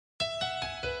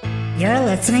You're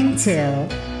listening to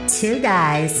Two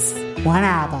Guys, One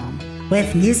Album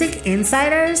with music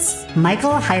insiders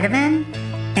Michael Heidemann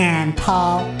and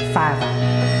Paul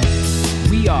Farva.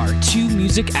 We are two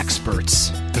music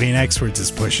experts. I mean, experts is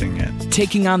pushing it.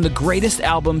 Taking on the greatest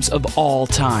albums of all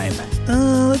time.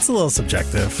 It's a little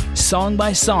subjective. Song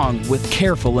by song with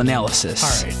careful analysis.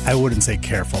 All right, I wouldn't say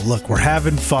careful. Look, we're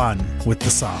having fun with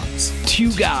the songs.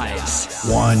 Two guys.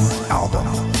 One album.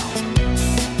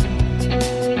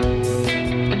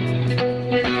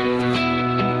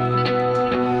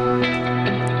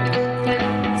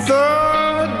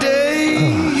 The day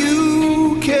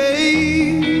you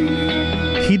came.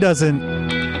 He doesn't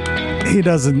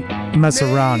mess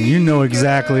around. You know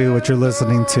exactly what you're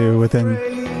listening to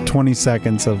within 20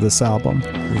 seconds of this album.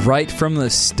 Right from the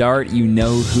start, you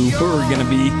know who we're going to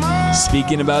be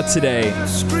speaking about today.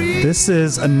 This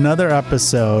is another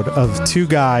episode of Two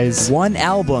Guys, One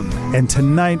Album. and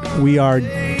tonight we are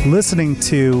listening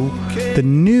to the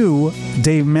new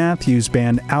Dave Matthews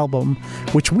Band album,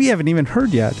 which we haven't even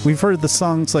heard yet. We've heard the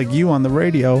songs like You on the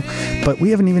radio, but we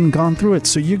haven't even gone through it,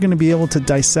 so you're going to be able to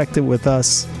dissect it with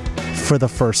us for the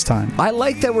first time. I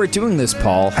like that we're doing this,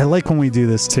 Paul. I like when we do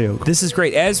this too. This is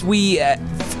great. As we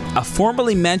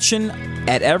formally mention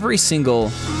at every single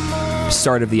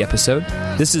start of the episode,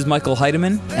 this is Michael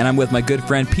Heidemann, and I'm with my good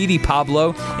friend P.D.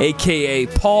 Pablo, a.k.a.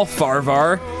 Paul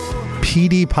Farvar.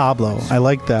 P.D. Pablo. I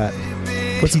like that.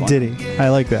 What's P. Diddy? I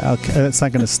like that. Okay, that's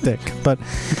not going to stick. But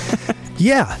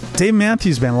yeah, Dave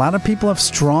Matthews Band. A lot of people have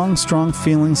strong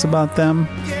feelings about them,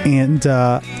 and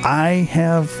I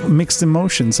have mixed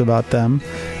emotions about them.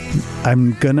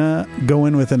 I'm going to go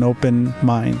in with an open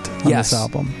mind on this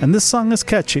album. And this song is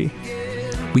catchy.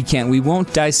 We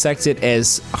won't dissect it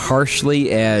as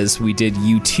harshly as we did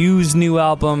U2's new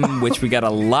album, which we got a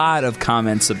lot of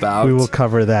comments about. We will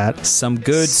cover that. Some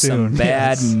good, soon, some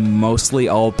bad, yes. Mostly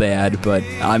all bad, but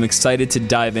I'm excited to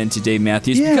dive into Dave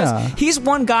Matthews because he's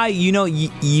one guy,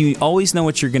 you always know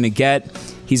what you're going to get.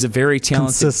 He's a very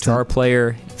talented guitar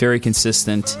player, very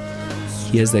consistent.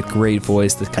 He has that great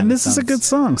voice. And this is a good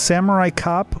song. Samurai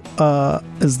Cop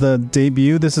is the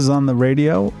debut. This is on the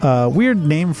radio. Weird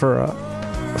name for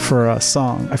a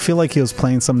song. I feel like he was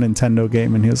playing some Nintendo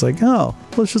game and he was like, oh,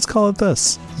 let's just call it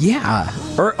this. Yeah.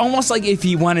 Or almost like if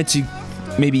he wanted to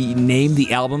maybe name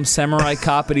the album Samurai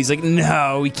Cop, but he's like,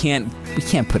 no, we can't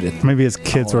put it. Maybe his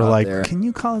kids were like, there. Can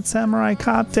you call it Samurai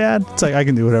Cop, Dad? It's like, I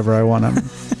can do whatever I want. I'm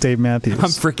Dave Matthews. I'm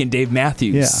freaking Dave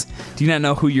Matthews. Yeah. Do you not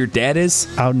know who your dad is?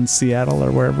 Out in Seattle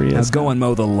or wherever he is. Go and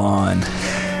mow the lawn.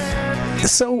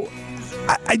 So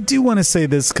I do want to say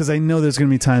this because I know there's going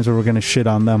to be times where we're going to shit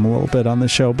on them a little bit on the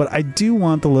show, but I do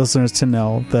want the listeners to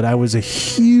know that I was a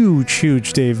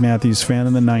huge Dave Matthews fan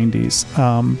in the 90s.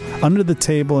 Under the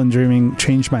Table and Dreaming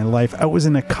changed my life. I was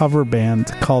in a cover band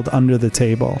called Under the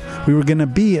Table. We were going to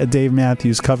be a Dave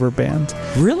Matthews cover band.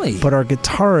 Really? But our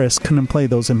guitarist couldn't play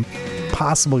those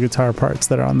impossible guitar parts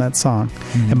that are on that song.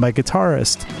 Mm-hmm. And by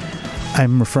guitarist,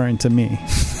 I'm referring to me.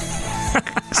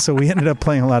 So we ended up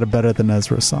playing a lot of Better Than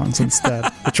Ezra songs instead,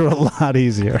 which were a lot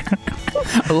easier.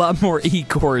 A lot more E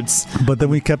chords. But then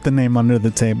we kept the name Under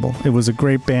the Table. It was a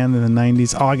great band in the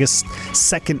 90s. August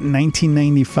 2nd,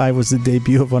 1995 was the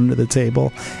debut of Under the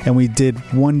Table. And we did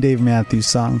one Dave Matthews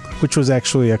song, which was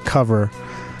actually a cover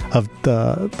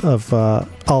of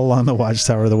All Along the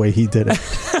Watchtower the way he did it.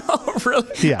 Oh, really?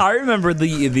 Yeah. I remember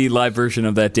the live version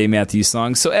of that Dave Matthews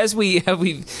song. So as we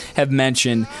have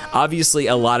mentioned, obviously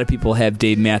a lot of people have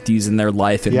Dave Matthews in their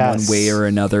life in one way or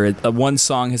another. One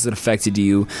song has affected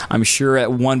you. I'm sure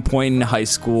at one point in high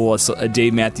school, a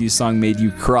Dave Matthews song made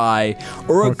you cry,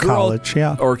 or college,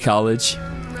 or college,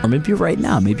 or maybe right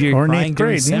now, maybe you're crying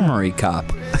during Samurai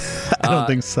Cop. I don't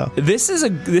think so. This is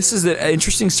an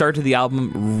interesting start to the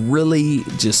album. Really,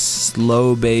 just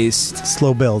slow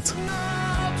build.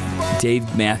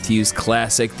 Dave Matthews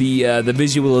classic. The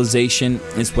visualization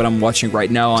is what I'm watching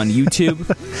right now on YouTube.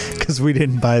 Because we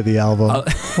didn't buy the album.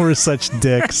 We're such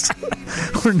dicks.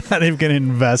 We're not even going to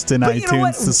invest in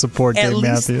iTunes to support Dave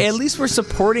Matthews. At least we're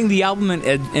supporting the album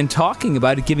and talking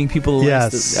about it, giving people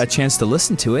a chance to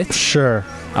listen to it. Sure.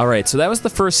 All right, so that was the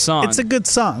first song. It's a good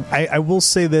song. I will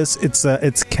say this.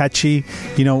 It's catchy.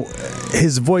 You know,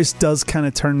 his voice does kind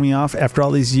of turn me off after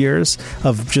all these years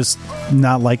of just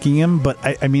not liking him. But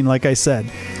I mean, like I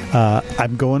said,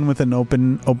 I'm going with an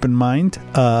open mind.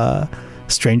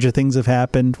 Stranger things have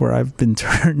happened where I've been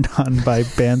turned on by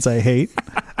bands I hate.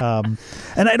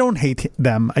 And I don't hate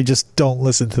them. I just don't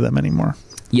listen to them anymore.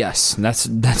 Yes,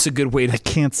 that's a good way to. I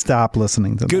can't stop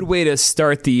listening to them. Good way to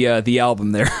start the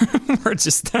album there. We're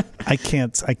just. I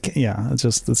can't. Yeah. It's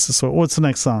just. What's the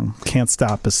next song? Can't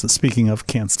stop. Speaking of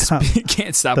can't stop.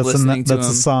 Can't stop listening to him. That's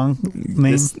the song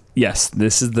name.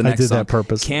 This is the next song. I did that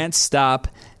purpose. Can't Stop.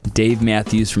 Dave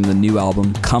Matthews from the new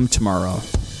album Come Tomorrow.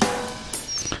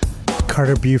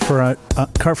 Carter Buford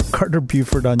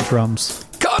on drums.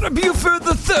 Carter Buford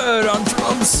the third on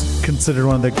drums. Considered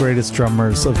one of the greatest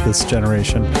drummers of this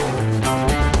generation.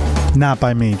 Not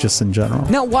by me, just in general.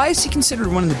 Now, why is he considered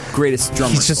one of the greatest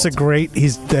drummers? He's just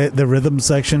the rhythm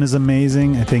section is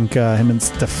amazing. I think him and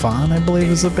Stefan, I believe,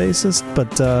 is a bassist,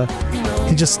 but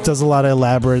he just does a lot of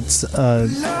elaborate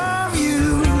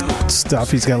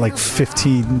stuff. He's got like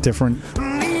 15 different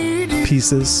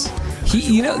pieces.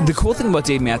 The cool thing about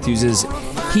Dave Matthews is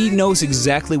he knows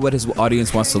exactly what his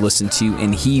audience wants to listen to,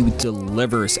 and he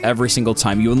delivers every single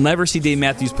time. You will never see Dave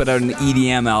Matthews put out an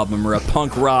EDM album or a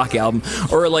punk rock album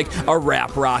or like a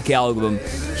rap rock album.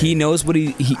 He knows what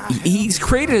he's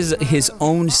created his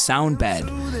own sound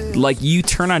bed. Like, you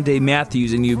turn on Dave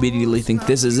Matthews and you immediately think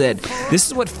this is it. This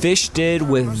is what Phish did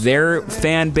with their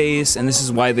fan base, and this is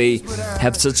why they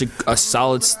have such a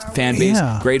solid fan base.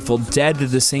 Yeah. Grateful Dead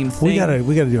did the same thing.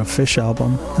 We gotta do a Phish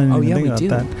album. I didn't even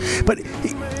think about that. But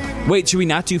wait, should we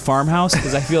not do Farmhouse?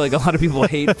 Because I feel like a lot of people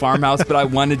hate Farmhouse, but I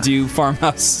want to do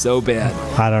Farmhouse so bad.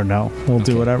 I don't know. We'll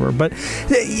do whatever. But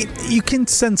you can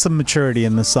sense some maturity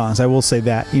in the songs. I will say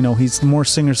that. He's more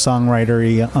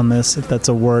singer-songwriter-y on this, if that's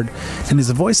a word. And his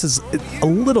voice is a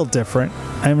little different.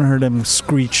 I haven't heard him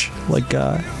screech like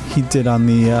he did on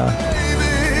the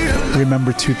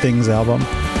Remember Two Things album.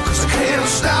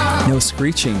 No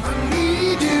screeching.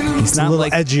 He's not a little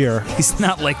edgier. He's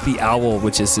not like the owl,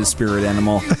 which is his spirit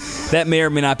animal. That may or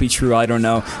may not be true. I don't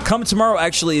know. Come Tomorrow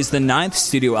actually is the 9th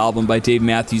studio album by Dave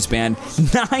Matthews Band.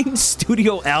 9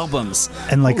 studio albums.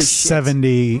 And like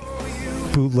 70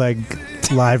 bootleg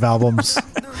live albums.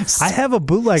 I have a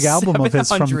bootleg album of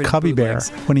his from Cubby Bear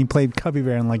when he played Cubby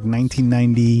Bear in like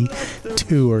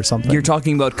 1992 or something. You're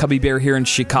talking about Cubby Bear here in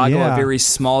Chicago, a very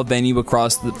small venue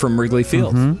across from Wrigley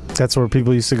Field. Mm-hmm. That's where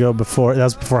people used to go before. That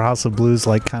was before House of Blues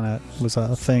kind of was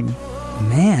a thing.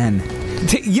 Man.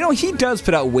 He does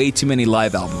put out way too many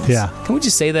live albums. Yeah. Can we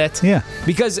just say that? Yeah.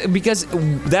 Because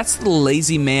that's the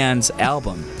lazy man's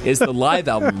album, is the live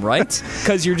album, right?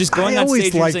 Because you're just going on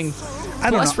stage and saying,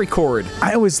 let's record.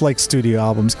 I always like studio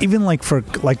albums, even like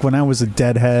when I was a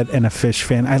Deadhead and a Phish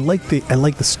fan. I like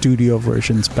the studio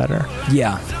versions better.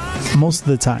 Yeah, most of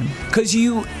the time, because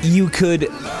you could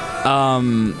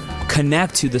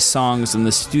connect to the songs in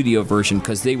the studio version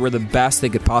because they were the best they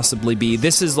could possibly be.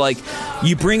 This is like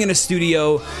you bring in a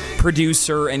studio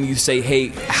producer and you say, "Hey,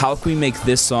 how can we make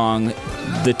this song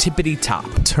the tippity top?"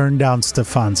 Turn down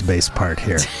Stefan's bass part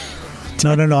here.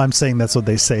 No. I'm saying that's what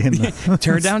they say in the...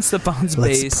 Turn down Stefan's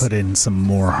bass. Let's put in some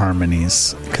more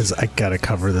harmonies, because I gotta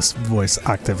cover this voice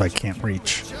octave I can't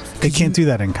reach. They can't do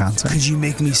that in concert. Could you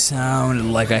make me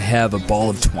sound like I have a ball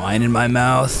of twine in my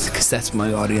mouth? Because that's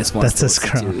my audience wants to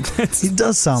listen to. He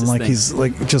does sound like he's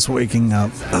like just waking up.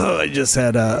 Oh, I just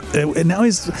had and now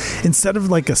he's, instead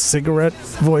of like a cigarette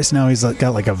voice, now he's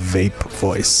got like a vape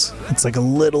voice. It's like a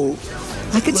little...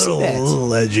 I could see that. A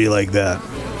little edgy like that.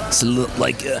 It's a little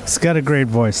like it's got a great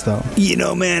voice, though.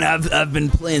 Man, I've been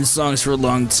playing songs for a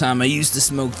long time. I used to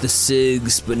smoke the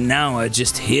cigs, but now I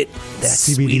just hit that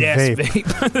sweet ass vape.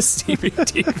 The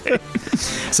CBD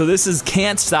vape. So this is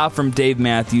Can't Stop from Dave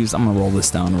Matthews. I'm gonna roll this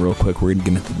down real quick. We're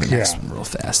gonna get to the next one real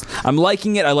fast. I'm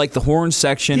liking it. I like the horn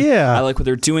section. Yeah, I like what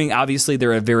they're doing. Obviously,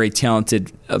 they're a very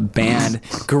talented band,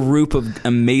 group of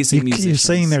amazing musicians. You're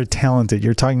saying they're talented.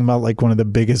 You're talking about like one of the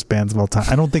biggest bands of all time.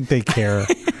 I don't think they care.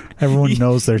 Everyone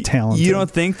knows they're talented. You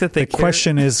don't think that they care? The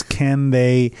question is, can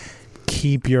they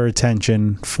keep your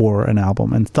attention for an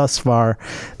album? And thus far,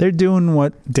 they're doing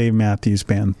what Dave Matthews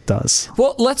Band does.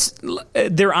 Well,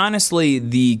 they're honestly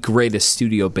the greatest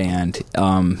studio band,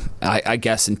 I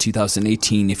guess, in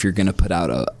 2018, if you're going to put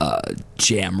out a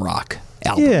jam rock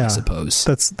album, I suppose.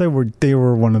 They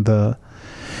were one of the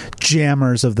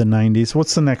jammers of the 90s.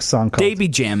 What's the next song called? They be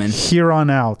jammin'. Here on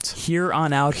out. Here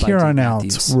on out. Here on out.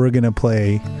 We're gonna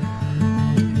play.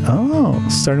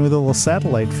 Starting with a little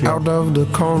satellite feel. Out of the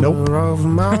corner of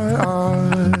my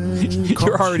eye.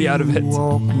 You're already out of it.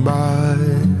 Walk by,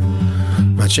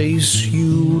 I chase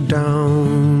you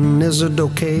down. Is it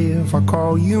okay if I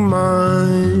call you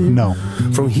mine? No.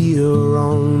 From here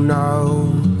on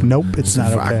out. Nope, it's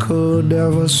not If okay. I could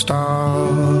ever stop,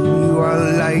 you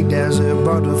are light as a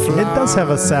butterfly. It does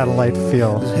have a Satellite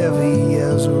feel. Heavy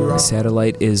as a rock.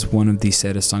 Satellite is one of the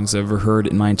saddest songs I've ever heard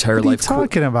in my entire What are you life.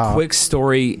 talking about? Quick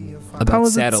story about How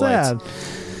is it Satellite. sad?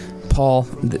 Paul,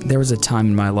 there was a time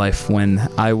in my life when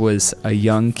I was a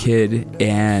young kid,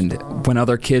 and when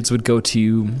other kids would go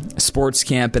to sports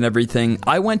camp and everything,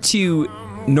 I went to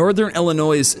Northern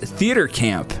Illinois' theater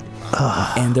camp.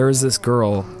 And there was this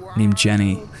girl named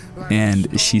Jenny,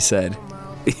 and she said,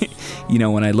 you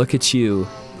know, when I look at you,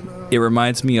 it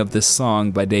reminds me of this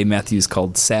song by Dave Matthews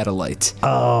called Satellite.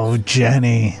 Oh,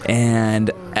 Jenny.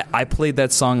 And I played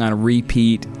that song on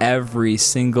repeat every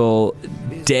single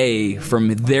day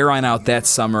from there on out that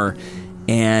summer.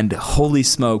 And holy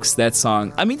smokes, that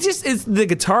song. I mean, just it's the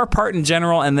guitar part in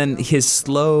general, and then his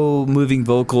slow moving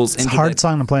vocals. It's a hard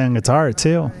song to play on guitar,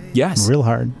 too. Yes. Real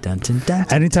hard. Dun, dun, dun.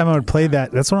 Anytime I would play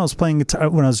that, that's when I was playing guitar,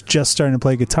 when I was just starting to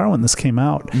play guitar when this came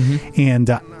out. Mm-hmm. And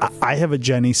I have a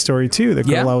Jenny story, too. The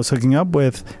girl Yeah. I was hooking up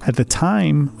with at the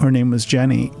time, her name was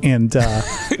Jenny. And,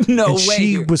 No and way.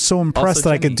 she was so impressed Also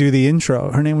that I Jenny. could do the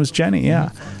intro. Her name was Jenny,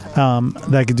 yeah.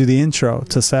 That I could do the intro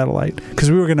to Satellite. Because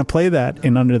we were going to play that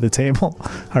in Under the Table,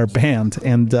 our band,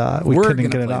 and we We're couldn't gonna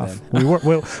get it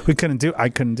play off. We couldn't do it. I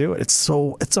couldn't do it. It's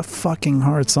a fucking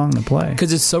hard song to play.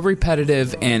 Because it's so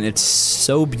repetitive and it's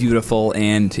so beautiful,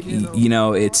 and you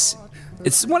know it's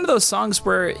one of those songs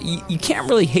where you can't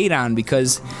really hate on,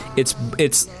 because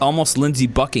it's almost Lindsey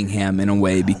Buckingham in a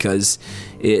way, because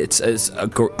it's an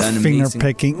Finger amazing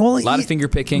picking. Well, a lot of finger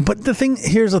picking. But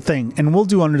here's the thing, and we'll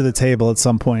do Under the Table at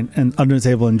some point, and Under the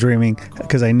Table and Dreaming,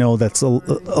 because I know that's a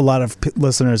lot of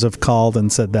listeners have called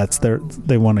and said that's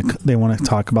they want to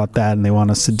talk about that and they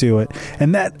want us to do it.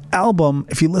 And that album,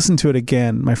 if you listen to it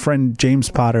again, my friend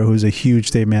James Potter, who's a huge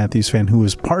Dave Matthews fan, who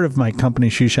was part of my company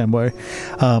Shoeshine Boy,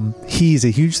 he's a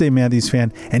huge Dave Matthews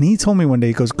fan, and he told me one day,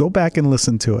 he goes, go back and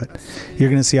listen to it. You're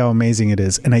going to see how amazing it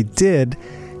is. And I did.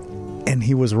 And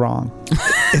he was wrong.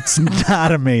 It's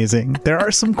not amazing. There are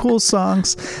some cool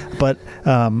songs, but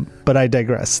I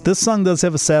digress. This song does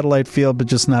have a Satellite feel, but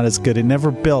just not as good. It never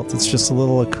built. It's just a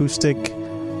little acoustic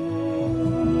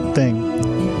thing.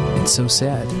 It's so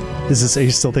sad. Are you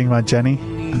still thinking about Jenny?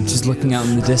 I'm just looking out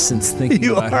in the distance, thinking.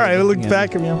 You about are. her, I looked looking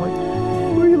back at me. I'm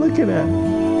like, what are you looking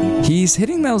at? He's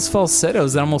hitting those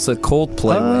falsettos in almost a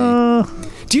Coldplay way.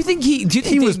 Do you think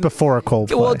he was before a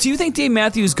Coldplay? Well, do you think Dave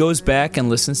Matthews goes back and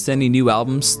listens to any new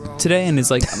albums today and is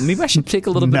like, maybe I should take a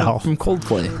little bit from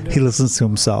Coldplay? He listens to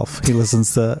himself. He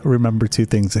listens to Remember Two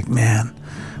Things. Like, man,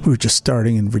 we were just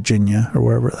starting in Virginia or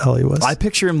wherever the hell he was. I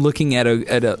picture him looking at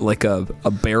a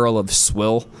barrel of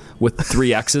swill with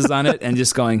 3 X's on it and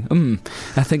just going,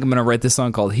 I think I'm going to write this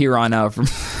song called Here On Out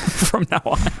from now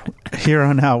on. Here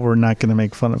on out, we're not going to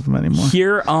make fun of him anymore.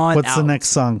 Here on What's out. the next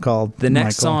song called? The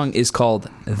next song is called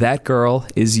That Girl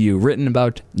Is You, written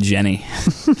about Jenny.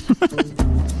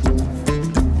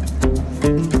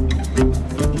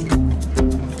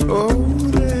 Oh,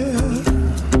 there.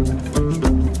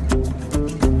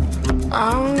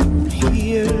 I'm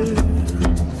here.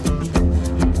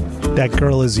 That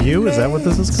Girl Is You? Is that what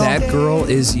this is called? That Girl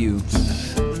Is You.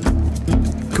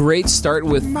 Great start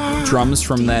with drums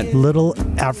from that. Little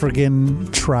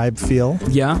African tribe feel.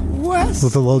 Yeah.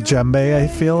 With a little djembe, I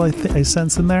feel, I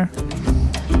sense in there.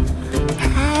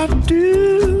 How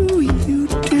do you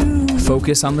do?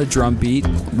 Focus on the drum beat,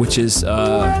 which is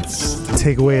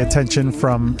Take away attention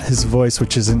from his voice,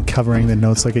 which isn't covering the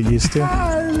notes like it used to.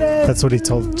 That's what he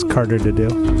told Carter to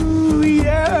do.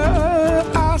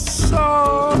 Yeah, I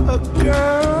saw a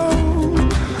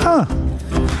girl. Huh.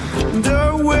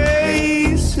 The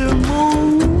way she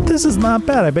moved. This is not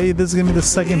bad. I bet you this is going to be the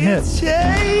second hit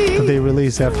that they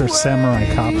release after Samurai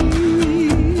Cop.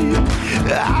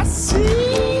 I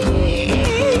see.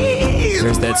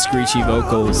 there's that screechy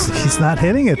vocals. He's not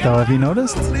hitting it, though. Have you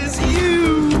noticed? It's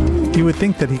you. You would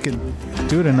think that he could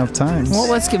do it enough times. Well,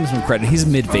 let's give him some credit. He's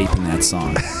mid-vaping that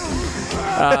song.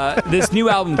 This new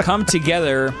album, Come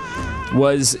Together,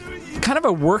 was kind of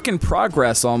a work in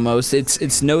progress almost.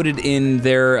 It's noted in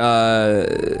their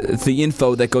the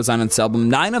info that goes on in this album.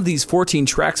 9 of these 14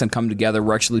 tracks on Come Together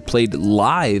were actually played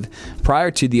live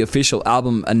prior to the official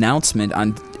album announcement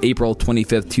on April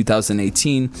 25th,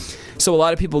 2018. So a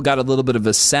lot of people got a little bit of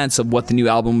a sense of what the new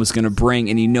album was going to bring,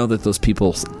 and you know that those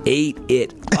people ate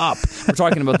it up. We're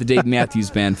talking about the Dave Matthews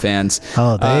Band fans.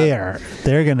 Oh, they're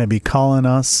going to be calling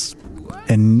us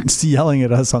and yelling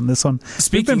at us on this one.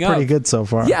 We've been pretty good so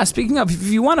far. Yeah, speaking of, if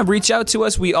you want to reach out to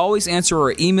us, we always answer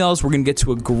our emails. We're going to get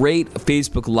to a great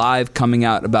Facebook Live coming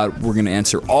out we're going to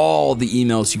answer all the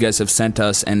emails you guys have sent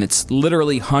us, and it's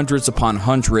literally hundreds upon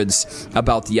hundreds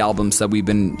about the albums that we've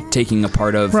been taking a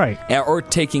part of. Right. Or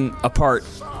taking a part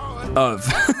of.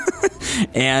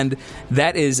 And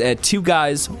that is at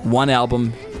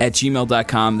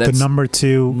 2guys1album@gmail.com. That's the number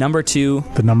two,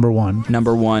 the number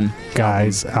one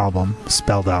guys album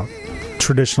spelled out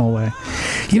traditional way.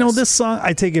 You know, this song,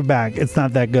 I take it back. It's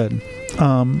not that good.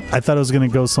 I thought it was going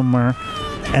to go somewhere,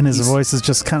 and his voice is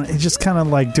just kind of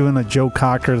like doing a Joe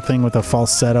Cocker thing with a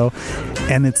falsetto,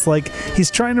 and it's like he's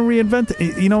trying to reinvent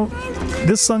it. You know,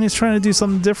 this song is trying to do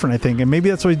something different, I think, and maybe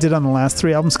that's what he did on the last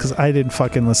 3 albums, because I didn't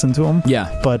fucking listen to him.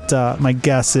 Yeah, but my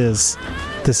guess is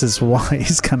this is why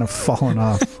he's kind of fallen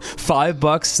off.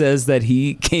 $5 says that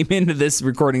he came into this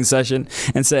recording session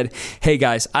and said, "Hey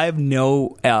guys, I have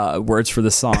no words for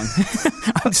this song.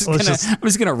 I'm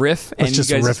just gonna riff, and just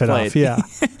you guys riff it play off." Yeah,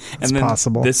 and then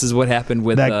possible. This is what happened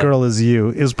with That Girl Is You.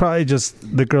 It was probably just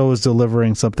the girl was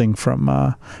delivering something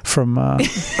from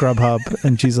Grubhub,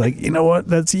 and she's like, "You know what?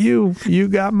 That's you. You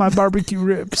got my barbecue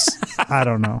ribs." I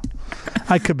don't know.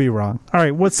 I could be wrong. All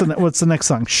right, what's the next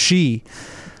song? She.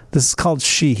 This is called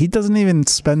She. He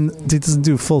doesn't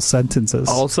do full sentences.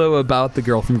 Also about the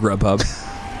girl from Grubhub.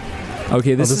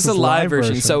 Okay, this is a live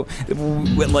version. So,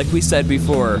 like we said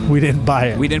before, we didn't buy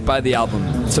it. We didn't buy the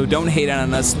album. So don't hate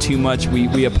on us too much.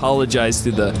 We apologize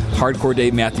to the hardcore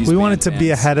Dave Matthews We wanted to fans.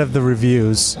 be ahead of the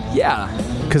reviews. Yeah.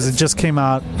 Because it just came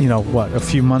out, a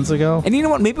few months ago? And you know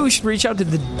what? Maybe we should reach out to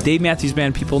the Dave Matthews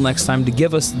Band people next time to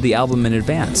give us the album in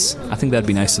advance. I think that'd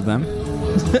be nice of them.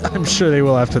 I'm sure they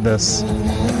will after this.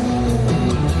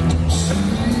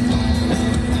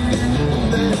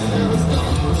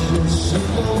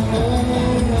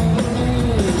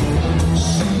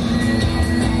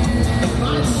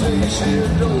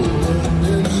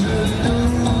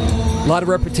 A lot of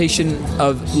repetition.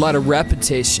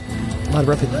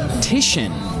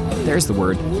 There's the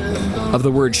word of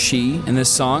the word "she" in this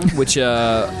song, which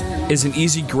is an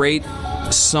easy, great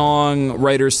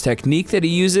songwriter's technique that he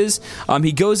uses.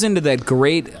 He goes into that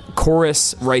great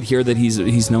chorus right here that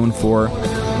he's known for.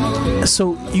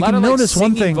 So you can notice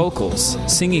one thing.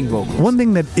 Singing vocals. One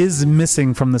thing that is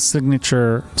missing from the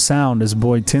signature sound is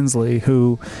Boyd Tinsley,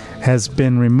 who has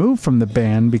been removed from the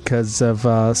band because of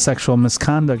sexual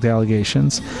misconduct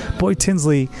allegations. Boyd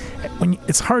Tinsley,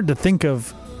 it's hard to think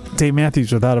of Dave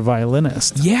Matthews without a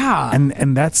violinist. Yeah.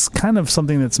 And that's kind of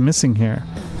something that's missing here.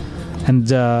 And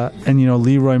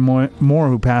Leroy Moore,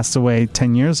 who passed away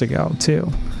 10 years ago,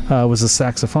 too. Was a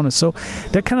saxophonist. So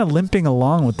they're kind of limping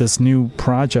along with this new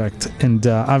project, and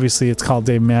obviously it's called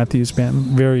Dave Matthews Band,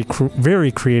 very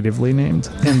very creatively named.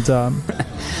 And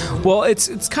well,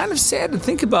 it's kind of sad to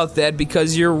think about that,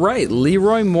 because you're right.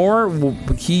 Leroy Moore,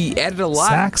 he added a lot.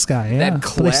 Sax guy, yeah. That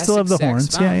but they still have the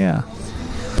horns, sound. yeah.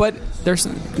 But there's,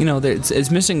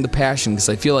 it's missing the passion, because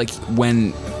I feel like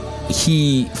when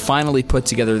he finally put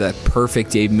together that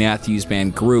perfect Dave Matthews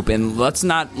Band group, and let's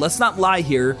not lie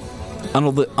here.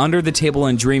 Under the Table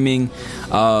and Dreaming,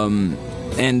 and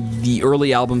the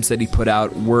early albums that he put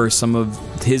out were some of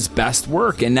his best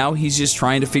work, and now he's just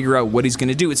trying to figure out what he's going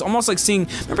to do. It's almost like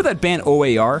remember that band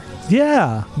OAR?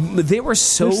 Yeah. They were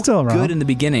so good in the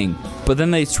beginning, but then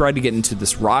they tried to get into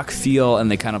this rock feel, and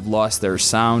they kind of lost their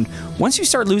sound. Once you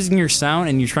start losing your sound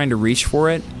and you're trying to reach for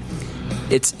it,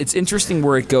 it's interesting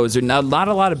where it goes. Not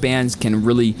a lot of bands can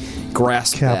really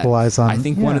grasp capitalize that. on. I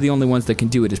think one of the only ones that can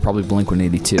do it is probably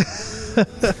Blink-182,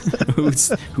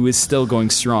 who is still going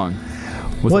strong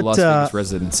with a Las Vegas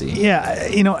residency. Yeah,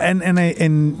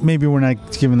 and maybe we're not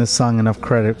giving this song enough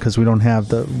credit because we don't have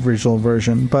the original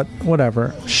version, but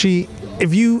whatever.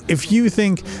 If you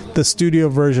think the studio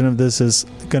version of this is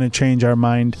going to change our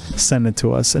mind, send it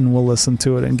to us and we'll listen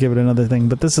to it and give it another thing.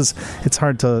 But it's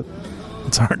hard to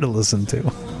listen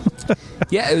to.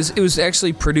 Yeah, it was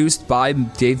actually produced by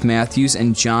Dave Matthews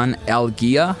and John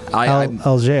Algia.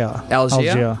 Algia. I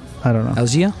don't know.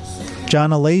 Algia? John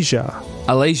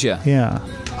Alasia. Yeah.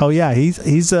 Oh yeah, he's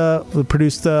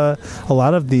produced a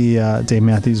lot of the Dave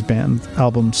Matthews Band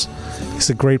albums. He's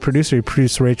a great producer. He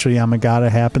produced Rachel Yamagata,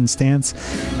 Happenstance.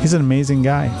 He's an amazing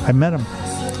guy. I met him.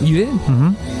 You did?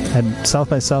 Mm-hmm. At South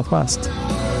by Southwest.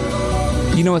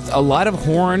 You know, a lot of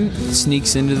horn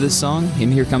sneaks into this song,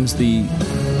 and here comes the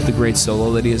great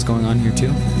solo that he has going on here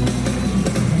too.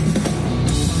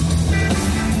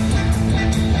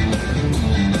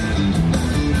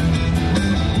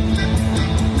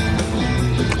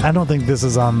 I don't think this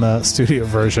is on the studio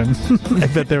version. I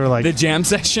bet they were like the jam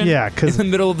session. Yeah, because in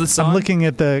the middle of the song. I'm looking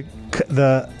at the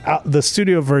the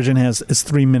studio version is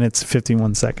 3 minutes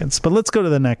 51 seconds. But let's go to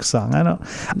the next song.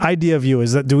 Idea of You,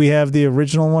 do we have the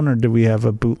original one or do we have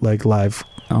a bootleg live?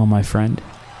 Oh, my friend.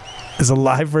 Is a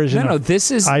live version? No,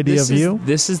 this is Idea of You.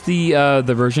 This is the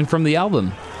version from the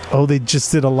album. Oh, they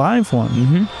just did a live one.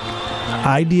 Mm-hmm.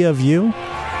 Idea of You.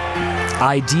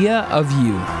 Idea of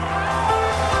You.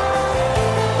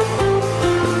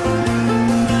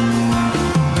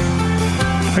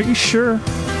 Are you sure?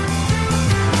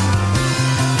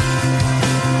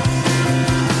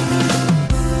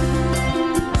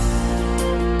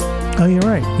 Oh, you're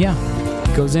right. Yeah.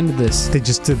 Goes into this. They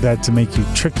just did that to make you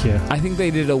trick you. I think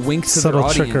they did a wink to Subtle their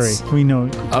audience. trickery. We know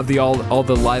Of all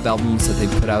the live albums that they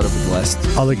put out over the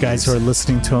last all the guys who are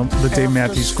listening to him, the Dave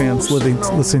Matthews fans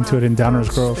listening to it in Downers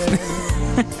Grove.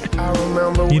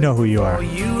 You know who you are.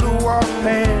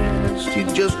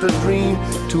 Just a dream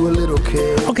to a little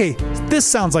kid. Okay, this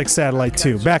sounds like Satellite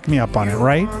 2. Back me up on it,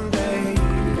 right?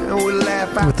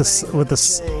 With the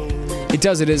It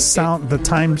does. It is sound, the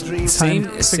time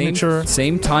signature.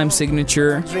 Same time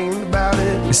signature.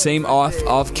 Same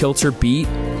off kilter beat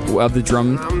of the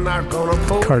drum.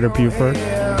 Carter Buford.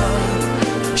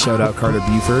 Shout out Carter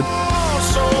Buford.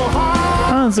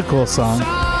 Oh, that's a cool song.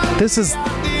 This is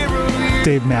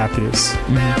Dave Matthews.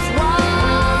 Mm-hmm.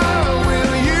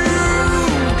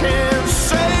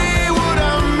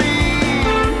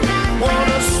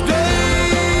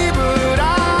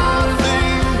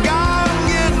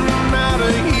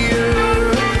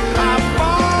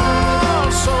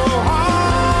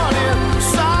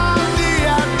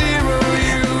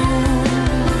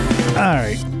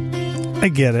 I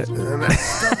get it.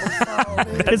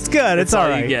 It's good. It's all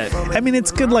right. I mean,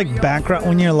 it's good like background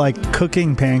when you're like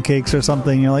cooking pancakes or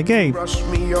something. You're like, hey,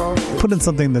 put in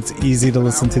something that's easy to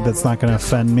listen to that's not going to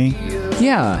offend me.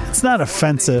 Yeah. It's not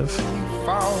offensive.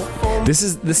 This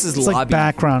is it's lobby, like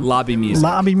background lobby music.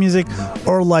 Lobby music,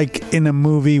 or like in a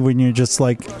movie when you're just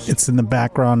like it's in the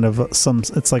background of it's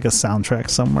like a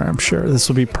soundtrack somewhere. I'm sure this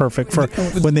will be perfect for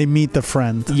when they meet the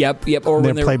friend. Yep. Or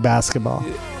when they play basketball.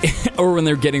 Or when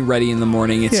they're getting ready in the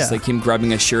morning, it's just like him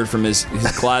grabbing a shirt from his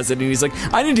closet, and he's like,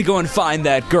 "I need to go and find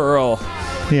that girl."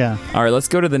 Yeah. All right, let's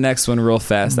go to the next one real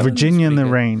fast. Virginia in the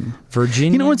Rain.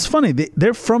 Virginia. You know what's funny?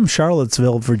 They're from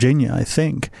Charlottesville, Virginia, I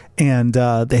think, and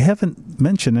they haven't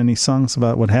mentioned any songs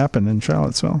about what happened in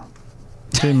Charlottesville.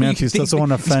 Dave Matthews doesn't want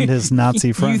to offend his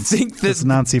Nazi friends. You think that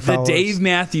Nazi the Dave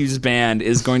Matthews Band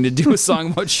is going to do a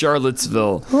song about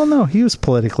Charlottesville? Well, no, he was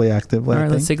politically active. All right,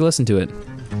 let's take a listen to it.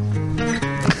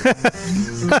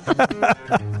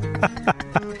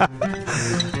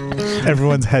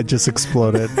 Everyone's head just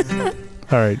exploded.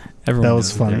 All right, that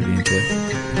was funny.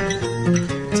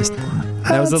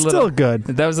 That was still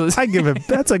good. I give it.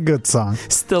 That's a good song.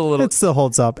 Still a little. It still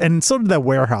holds up, and so did that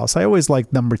Warehouse. I always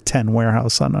liked number 10,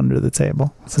 Warehouse on Under the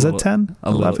Table. Is that 10?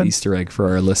 A little Easter egg for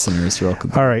our listeners.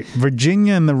 All right,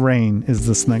 Virginia in the Rain is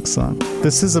this next song.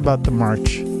 This is about the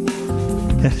march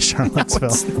in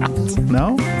Charlottesville.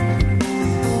 No.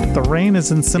 The rain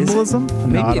is in symbolism?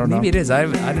 Maybe, I don't know. Maybe it is. I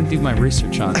didn't do my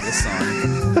research on this song.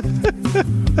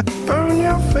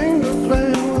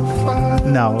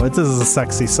 No, this is a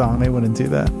sexy song. They wouldn't do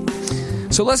that.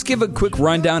 So let's give a quick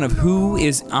rundown of who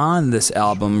is on this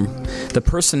album. The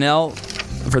personnel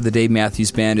for the Dave Matthews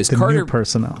Band is Carter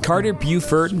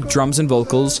Buford, drums and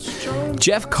vocals.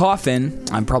 Jeff Coffin,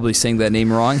 I'm probably saying that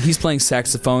name wrong. He's playing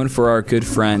saxophone for our good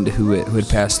friend who had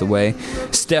passed away.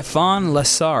 Stefan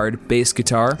Lessard, bass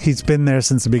guitar. He's been there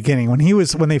since the beginning.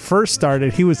 When they first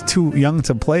started, he was too young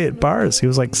to play at bars. He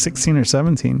was like 16 or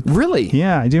 17. Really?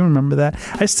 Yeah, I do remember that.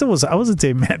 I was a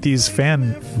Dave Matthews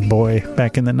fan boy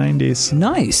back in the 90s.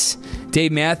 Nice.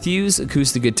 Dave Matthews,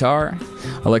 acoustic guitar,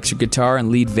 electric guitar, and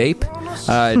lead vape.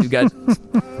 We've got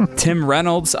Tim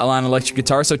Reynolds on electric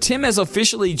guitar. So Tim has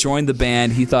officially joined the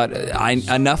band. He thought,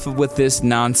 enough with this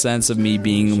nonsense of me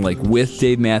being like with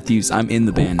Dave Matthews. I'm in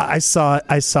the band. I saw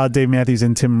Dave Matthews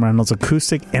and Tim Reynolds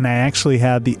acoustic, and I actually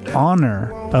had the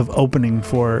honor of opening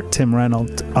for Tim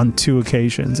Reynolds on 2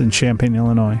 occasions in Champaign,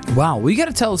 Illinois. Wow, well, you got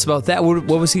to tell us about that. What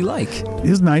was he like? He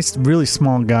was nice, really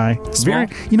small guy. Small?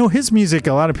 His music,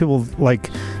 a lot of people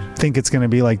think it's going to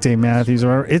be like Dave Matthews,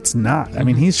 or it's not. I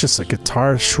mean, he's just a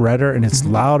guitar shredder, and it's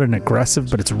loud and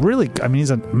aggressive, but it's really, he's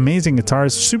an amazing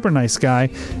guitarist, super nice guy,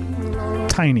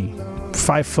 tiny,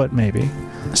 5 foot maybe.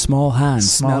 Small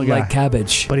hands, smelled like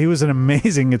cabbage. But he was an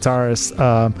amazing guitarist,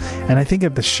 and I think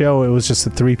at the show it was just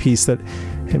a 3-piece that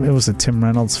it was a Tim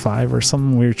Reynolds 5 or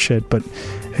some weird shit, but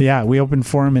Yeah, we opened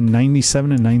for him in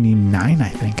 97 and 99, I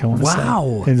think. I want to say.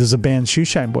 Wow. And there's a band,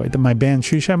 Shoeshine Boy. My band,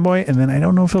 Shoeshine Boy. And then I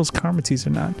don't know if it was Karmatees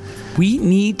or not. We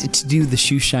need to do the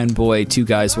Shoeshine Boy 2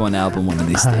 Guys 1 Album one of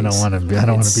these days. I don't want to be there for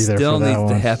that one. Still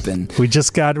needs to happen. We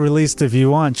just got released, if you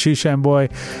want, Shoeshine Boy,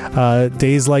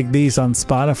 Days Like These on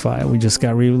Spotify. We just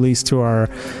got released to our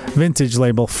vintage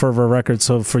label, Fervor Records.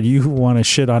 So for you who want to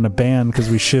shit on a band, because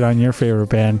we shit on your favorite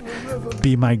band,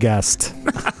 be my guest.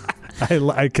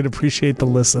 I could appreciate the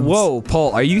listens. Whoa,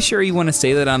 Paul, are you sure you want to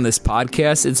say that on this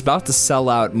podcast? It's about to sell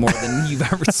out more than you've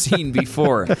ever seen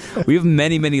before. We have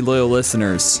many, many loyal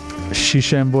listeners.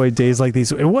 Shoeshine Boy, Days Like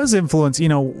These. It was influenced. You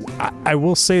know, I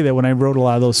will say that when I wrote a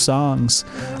lot of those songs,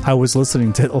 I was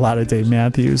listening to a lot of Dave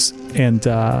Matthews. And,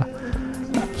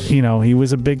 you know, he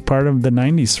was a big part of the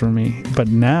 90s for me. But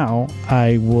now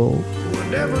I will...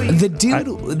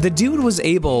 The dude was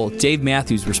able, Dave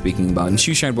Matthews we're speaking about, and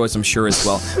Shoeshine Boys I'm sure as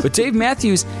well. But Dave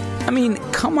Matthews, I mean,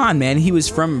 come on, man. He was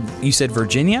from, you said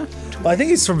Virginia? Well, I think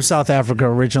he's from South Africa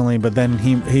originally, but then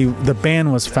the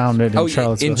band was founded in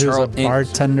Charlottesville. He was a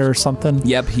bartender or something.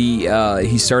 Yep,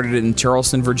 he started it in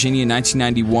Charleston, Virginia in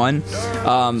 1991.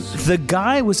 The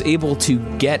guy was able to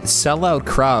get sellout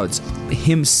crowds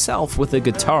himself with a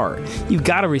guitar. You've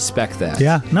got to respect that.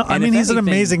 Yeah, no, I mean, he's an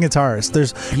amazing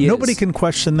guitarist. Nobody can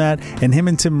question that. And him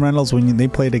and Tim Reynolds, when they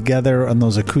play together on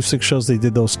those acoustic shows, they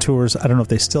did those tours. I don't know if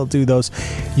they still do those.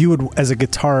 You would, as a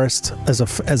guitarist,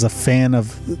 as a fan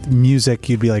of music,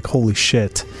 you'd be like, holy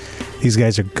shit, these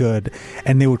guys are good.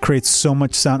 And they would create so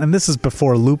much sound. And this is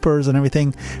before loopers and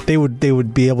everything. They would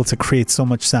be able to create so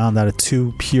much sound out of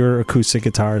two pure acoustic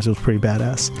guitars. It was pretty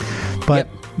badass. But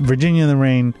Virginia in the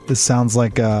Rain, this sounds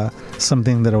like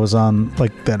something that was on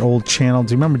like that old channel.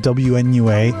 Do you remember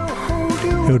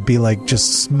WNUA? It would be like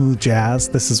just smooth jazz.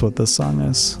 This is what this song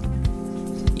is.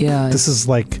 Yeah. This is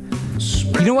like...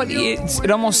 You know what? It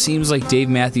almost seems like Dave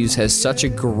Matthews has such a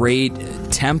great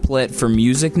template for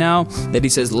music now that he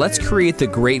says, let's create the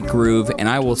great groove and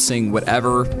I will sing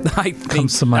whatever I think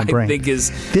comes to my brain. Think is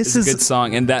a good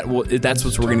song, and that's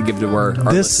what we're going to give to our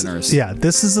listeners. Yeah,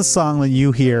 this is the song that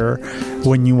you hear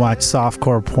when you watch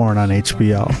softcore porn on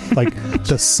HBO. Like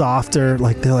the softer,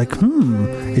 like they're like,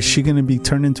 is she going to be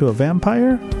turned into a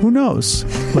vampire? Who knows?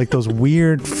 Like those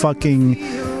weird fucking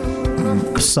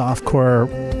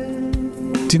softcore.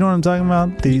 Do you know what I'm talking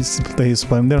about? They used to play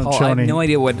them. They don't show any. I have no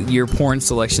idea what your porn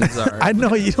selections are. I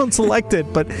know you don't select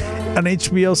it, but on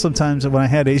HBO sometimes when I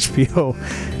had HBO,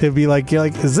 it'd be like, you're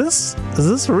like, is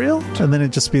this real? And then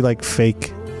it'd just be like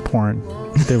fake porn.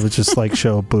 They would just like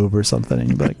show a boob or something, and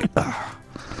you'd be like, ugh.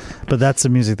 But that's the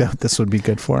music that this would be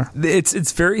good for.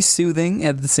 It's very soothing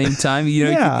at the same time. You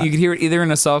know, you could hear it either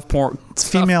in a soft porn, it's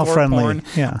female friendly,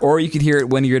 porn, or you could hear it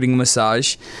when you're getting a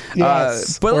massage,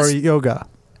 or yoga.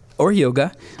 Or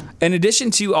yoga. In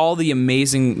addition to all the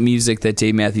amazing music that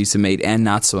Dave Matthews has made, and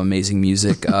not so amazing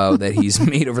music that he's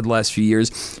made over the last few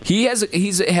years,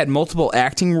 he's had multiple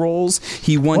acting roles.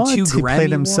 He won 2 Grammy Awards. He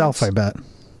played himself, I bet.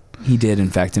 He did,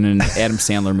 in fact, in an Adam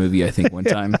Sandler movie, I think, one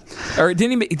time. Or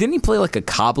didn't he play like a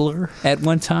cobbler at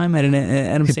one time at an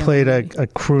Adam Sandler? He played a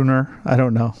crooner. I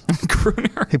don't know.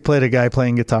 Crooner. He played a guy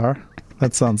playing guitar.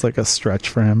 That sounds like a stretch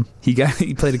for him. He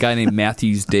played a guy named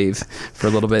Matthews Dave for a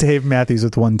little bit. Dave Matthews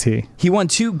with 1 T. He won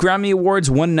 2 Grammy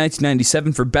Awards, one in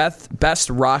 1997 for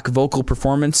Best Rock Vocal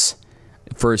Performance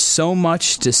for So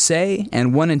Much to Say,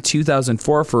 and one in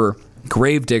 2004 for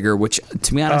Gravedigger, which,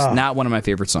 to be honest, not one of my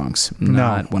favorite songs.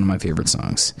 Not one of my favorite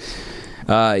songs.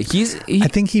 I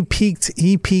think he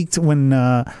peaked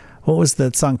when... what was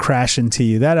that song, Crash Into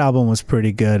You? That album was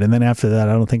pretty good. And then after that,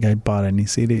 I don't think I bought any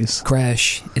CDs.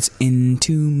 Crash, it's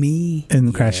Into Me.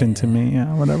 And Crash Into Me,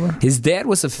 yeah, whatever. His dad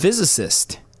was a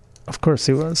physicist. Of course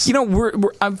he was. You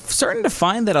know, I'm starting to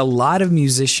find that a lot of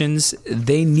musicians,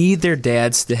 they need their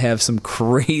dads to have some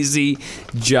crazy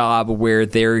job where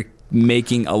they're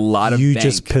making a lot of bank. You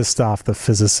just pissed off the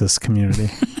physicist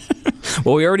community.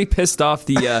 Well, we already pissed off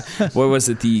the what was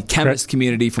it? The chemist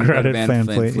community from Greta Van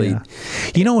Fleet. Yeah.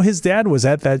 You know, his dad was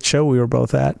at that show we were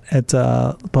both at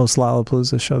Post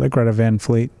Lollapalooza show. The Greta Van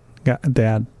Fleet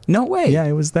dad. No way. Yeah,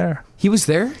 he was there. He was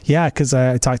there? Yeah, because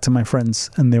I talked to my friends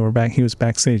and they were back. He was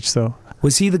backstage. So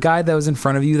was he the guy that was in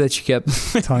front of you that you kept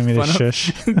telling me to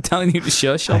shush? Telling you to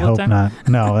shush all the time? I hope not.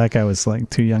 No, that guy was like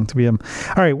too young to be him.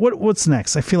 All right, what's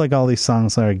next? I feel like all these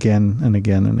songs are again and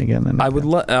again and again and again. I would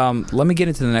let me get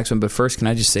into the next one, but first, can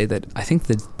I just say that I think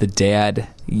that the dad,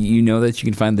 you know that you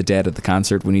can find the dad at the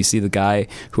concert when you see the guy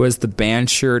who has the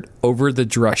band shirt over the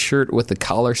dress shirt with the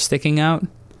collar sticking out.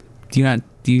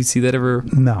 Do you see that ever?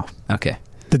 No. Okay.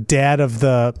 The dad of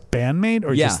the bandmate,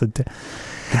 or just the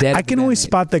dad? I can always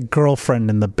spot the girlfriend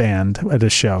in the band at a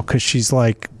show because she's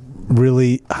like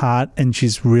really hot and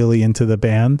she's really into the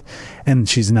band, and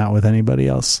she's not with anybody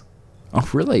else. Oh,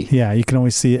 really? Yeah, you can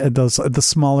always see it at the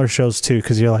smaller shows too,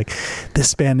 because you're like,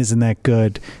 this band isn't that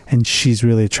good, and she's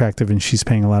really attractive and she's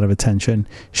paying a lot of attention.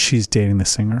 She's dating the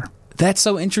singer. That's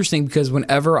so interesting, because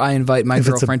whenever I invite my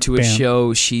girlfriend to a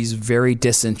show, she's very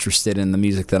disinterested in the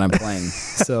music that I'm playing.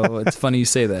 So it's funny you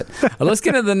say that. Let's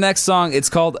get into the next song. It's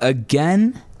called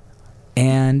Again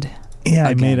and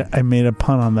Again. I made a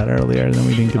pun on that earlier, and then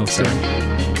we didn't get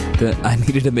to it. I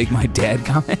needed to make my dad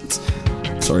comment.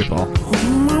 Sorry, Paul.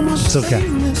 It's okay.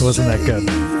 It wasn't that good.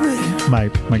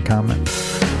 My comment.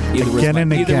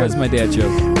 Either was my dad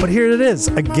joke. But here it is,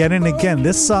 Again and Again.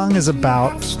 This song is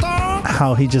about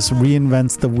how he just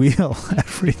reinvents the wheel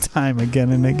every time,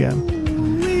 again and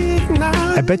again.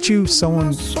 I bet you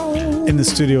someone in the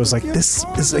studio was like, this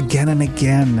is again and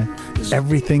again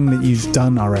everything that you've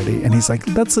done already. And he's like,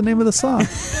 that's the name of the song.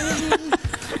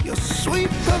 Your sweet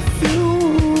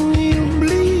perfume, you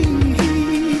bleed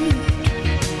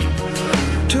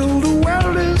till the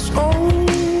world is old.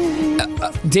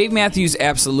 Dave Matthews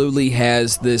absolutely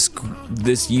has this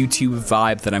YouTube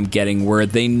vibe that I'm getting, where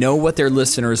they know what their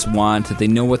listeners want, that they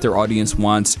know what their audience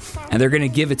wants, and they're going to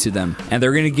give it to them. And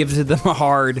they're going to give it to them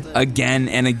hard again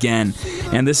and again.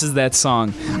 And this is that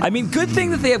song. I mean, good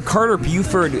thing that they have Carter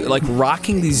Buford like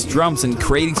rocking these drums and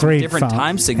creating some different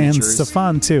time signatures. And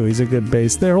Stefan too. He's a good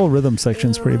bass. Their whole rhythm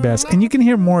section's pretty bass. And you can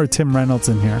hear more of Tim Reynolds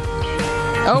in here.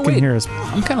 Oh, wait.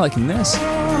 I'm kind of liking this.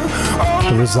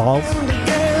 The Resolve.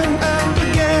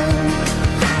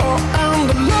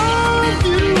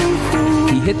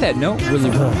 Hit that note really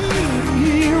well.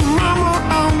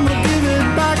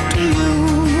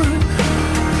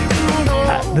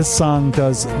 This song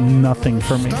does nothing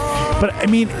for me. But I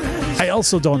mean, I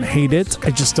also don't hate it.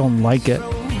 I just don't like it.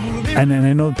 And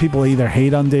I know people either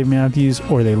hate on Dave Matthews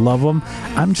or they love him.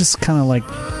 I'm just kind of like,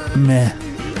 meh.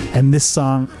 And this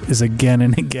song is again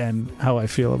and again how I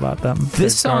feel about them.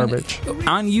 This song garbage.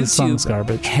 On YouTube this song's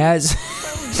garbage. Has...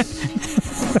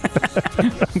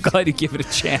 I'm glad you give it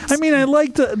a chance. I mean,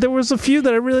 there was a few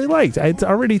that I really liked. I had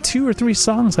already 2 or 3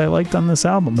 songs I liked on this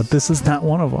album, but this is not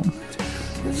one of them.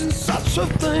 Such a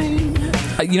thing.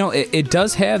 It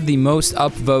does have the most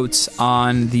upvotes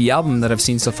on the album that I've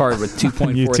seen so far, with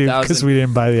 2.4 thousand. Because we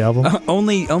didn't buy the album.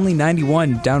 Only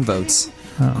 91 downvotes.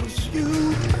 Oh.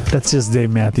 That's just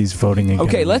Dave Matthews voting again.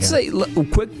 Okay, let's say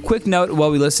quick note while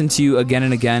we listen to you again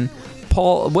and again.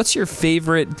 Paul, what's your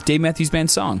favorite Dave Matthews Band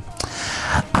song?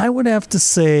 I would have to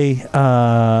say,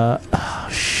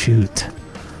 shoot.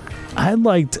 I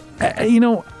liked,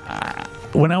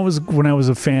 when I was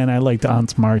a fan, I liked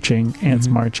Ants Marching.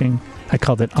 I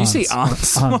called it Ants. You say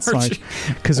Ants Marching?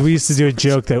 Because we used to do a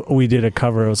joke that we did a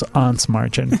cover. It was Ants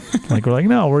Marching. Like, we're like,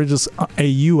 no, we're just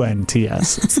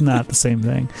AUNTS. It's not the same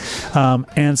thing.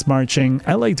 Ants Marching.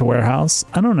 I liked Warehouse.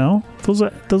 I don't know. Those I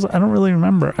don't really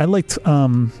remember. I liked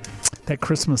that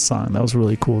Christmas song. That was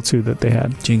really cool too that they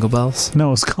had. Jingle Bells? No,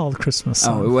 it was called Christmas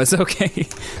Song. Oh, it was? Okay.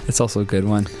 That's also a good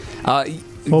one.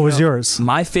 What was yours?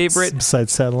 My favorite,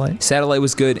 besides Satellite? Satellite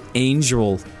was good.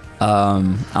 Angel,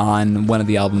 on one of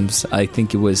the albums. I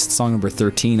think it was song number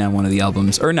 13 on one of the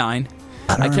albums, or 9.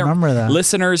 I can't remember that.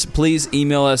 Listeners, please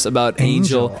email us about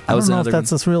Angel. I don't know if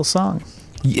that's a real song.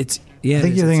 I think you're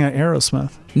thinking of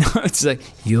Aerosmith. No, it's like,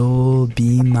 you'll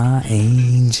be my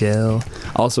angel.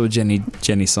 Also a Jenny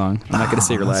song. I'm not going to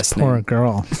say her last name. Poor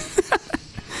girl.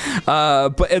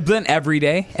 But then Every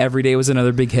Day was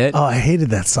another big hit. Oh, I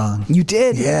hated that song. You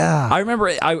did? Yeah. I remember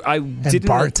I didn't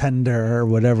Bartender or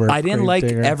whatever. I didn't like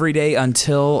Every Day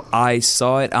until I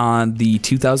saw it on the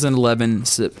 2011,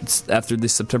 after the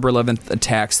September 11th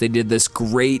attacks. They did this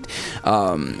great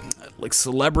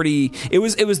celebrity. It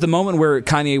was the moment where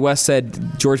Kanye West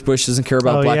said George Bush doesn't care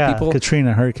about black people.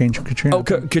 Hurricane Katrina. Oh,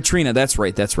 Katrina. That's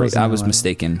right. I was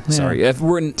mistaken. Yeah. Sorry. If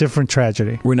we're different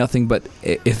tragedy. We're nothing but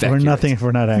if we're nothing if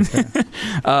we're not accurate.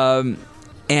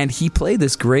 And he played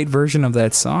this great version of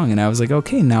that song, and I was like,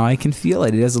 okay, now I can feel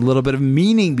it. It has a little bit of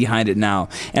meaning behind it now.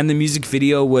 And the music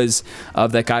video was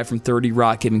of that guy from 30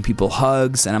 Rock giving people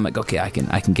hugs, and I'm like, okay, I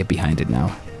can get behind it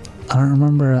now. I don't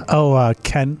remember.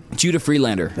 Ken. Judah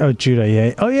Freelander. Oh, Judah,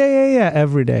 yeah. Oh, yeah.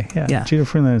 Every Day. Yeah. Judah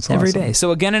Freelander's awesome. Every Day.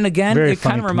 So again and again, it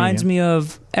kind of reminds me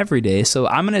of Every Day. So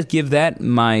I'm going to give that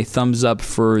my thumbs up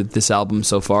for this album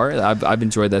so far. I've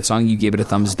enjoyed that song. You gave it a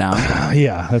thumbs down.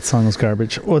 Yeah, that song was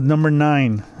garbage. Well, number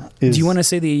 9 is... Do you want to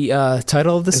say the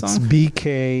title of the song? It's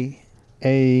BK...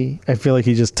 I feel like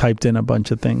he just typed in a bunch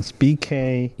of things.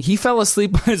 BK. He fell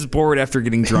asleep on his board after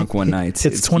getting drunk one night.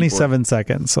 It's 27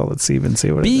 seconds, so let's see what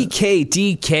it is.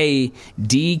 BK,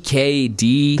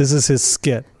 DKD. This is his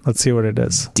skit. Let's see what it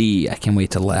is. D. I can't wait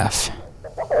to laugh.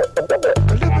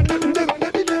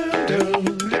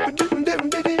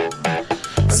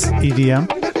 It's EDM.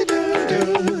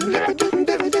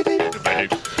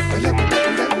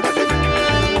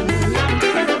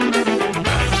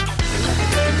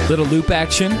 Little loop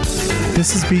action.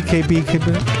 This is BKB.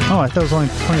 Oh, I thought it was only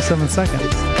 27 seconds.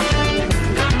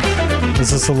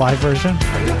 Is this a live version?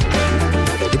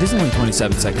 It is only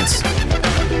 27 seconds.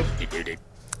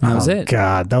 That was it.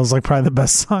 God, that was like probably the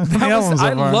best song on the album so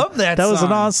I far. love that That was an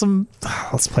song. awesome...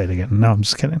 Let's play it again. No, I'm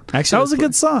just kidding. Actually, that was a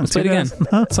good song. Let's play it again.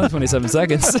 It's only 27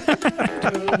 seconds.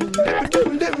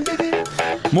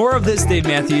 More of this, Dave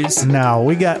Matthews. No,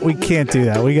 we can't do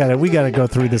that. We got to go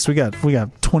through this. We got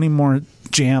 20 more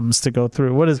jams to go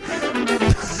through. What is...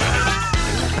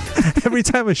 Every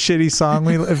time a shitty song,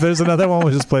 if there's another one,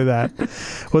 we'll just play that.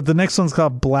 Well, the next one's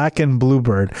called Black and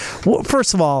Bluebird. Well,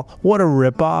 first of all, what a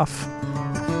ripoff.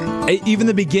 Even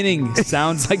the beginning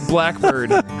sounds like Blackbird.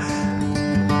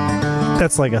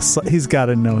 That's like he's got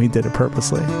to know he did it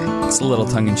purposely. It's a little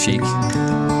tongue-in-cheek.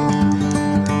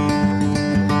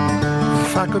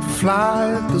 If I could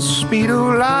fly at the speed of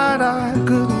light, I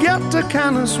could get to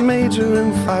Canis Major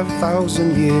in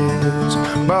 5,000 years.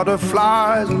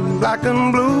 Butterflies and black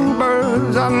and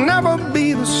bluebirds, I'll never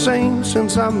be the same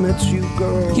since I met you,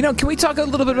 girl. You know, can we talk a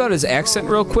little bit about his accent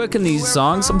real quick in these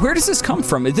songs? Where does this come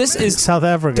from? This is South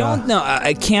Africa.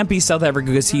 It can't be South Africa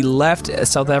because he left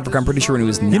South Africa, I'm pretty sure, when he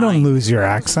was 9. You don't lose your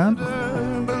accent.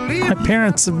 My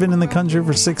parents have been in the country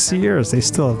for 60 years. They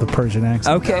still have the Persian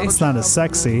accent. Okay. It's not as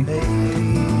sexy.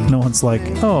 No one's like,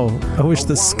 oh, I wish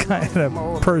this guy had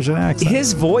a Persian accent.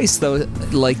 His voice, though,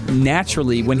 like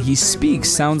naturally, when he speaks,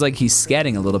 sounds like he's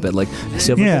scatting a little bit. Like,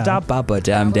 Yeah.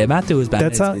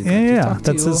 That's how. Yeah.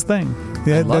 That's his thing.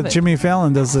 Yeah, love that it. Jimmy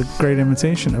Fallon does a great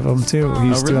imitation of him too. He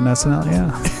used to do on SNL.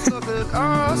 Yeah.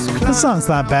 This song's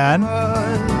not bad.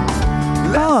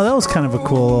 Oh, that was kind of a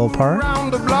cool little part.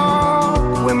 Round the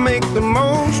block, we make the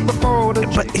most before the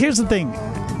But here's the thing.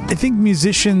 I think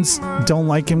musicians don't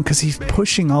like him because he's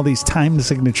pushing all these time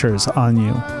signatures on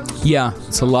you. Yeah,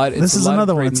 it's a lot. This is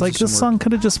another one. It's like this song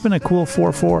could have just been a cool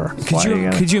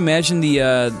 4/4. Could you imagine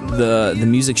the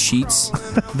music sheets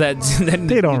that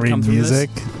They don't read music.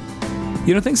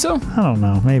 You don't think so? I don't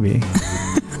know. Maybe.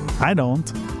 I don't.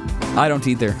 I don't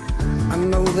either. I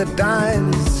know that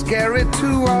dying is scary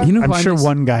too. You know, I'm sure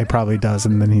one guy probably does,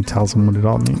 and then he tells him what it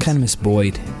all means. Kind of miss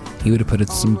Boyd. He would have put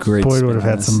some great. Boyd spin would have on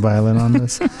had this. some violin on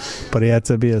this, but he had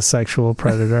to be a sexual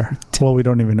predator. Well, we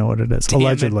don't even know what it is. Damn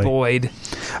Allegedly. it, Boyd.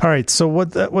 All right. So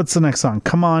what's the next song?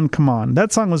 Come on, come on.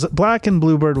 That song was Black and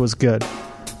Bluebird was good.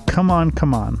 Come on,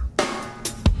 come on.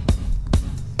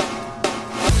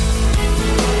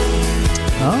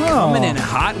 Oh, Coming in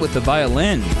hot with the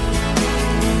violin.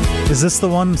 is this the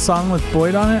one song with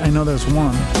Boyd on it? I know there's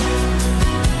one.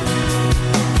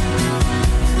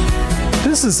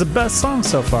 This is the best song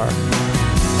so far.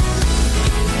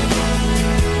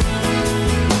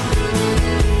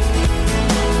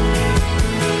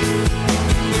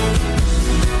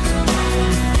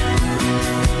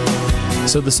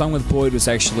 So the song with Boyd was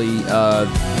actually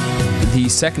the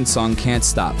second song, Can't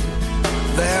Stop.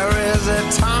 There is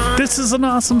a time This is an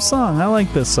awesome song. I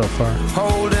like this so far.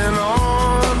 holding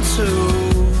on to,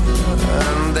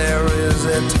 and there is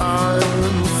a time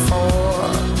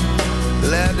for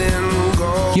letting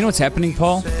go. You know what's happening,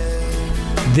 Paul?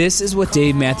 This is what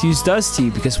Dave Matthews does to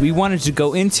you because we wanted to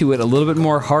go into it a little bit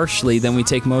more harshly than we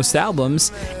take most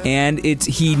albums, and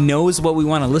he knows what we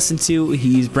want to listen to.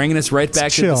 He's bringing us right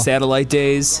back to the chill. satellite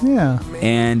days, Yeah.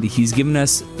 and he's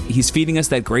feeding us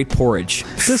that great porridge.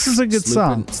 This is a good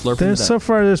song. Slurping it up. So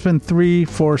far, there's been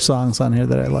 3-4 songs on here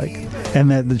that I like. And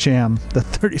the jam, the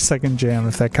 30-second jam,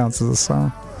 if that counts as a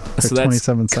song. Or So that's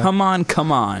 27 seconds. Come On,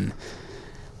 Come On,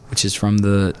 which is from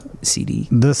the CD.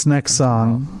 This next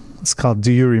song is called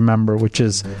Do You Remember, which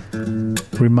is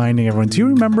reminding everyone, do you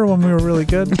remember when we were really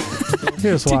good?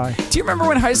 Here's why. Do you remember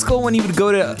when high school when you would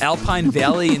go to Alpine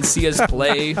Valley and see us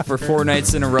play for 4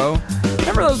 nights in a row?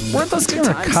 Remember those? Weren't those good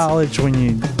Remember times? college when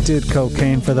you did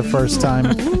cocaine for the first time?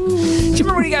 Do you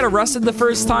remember when you got arrested the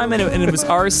first time and it was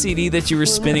our CD that you were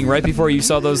spinning right before you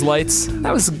saw those lights?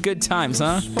 That was good times,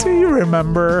 huh? Do you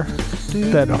remember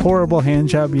that horrible hand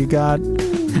job you got?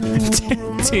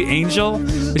 To Angel,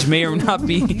 which may or not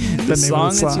be the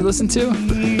song that you listen to.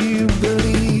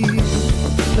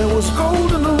 There was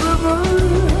gold in the river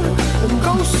and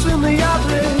ghosts in the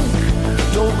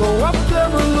attic. Don't go up there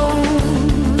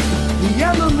alone. The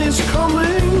enemy's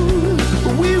coming.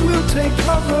 We will take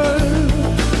cover.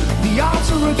 The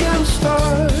odds are against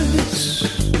us.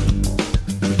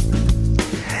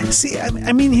 See,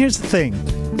 I mean, here's the thing.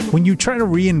 When you try to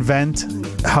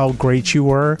reinvent how great you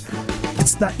were,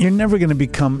 you're never going to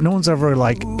become. No one's ever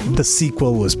like the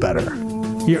sequel was better.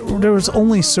 There was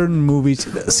only certain movies.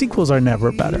 Sequels are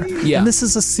never better. Yeah. And this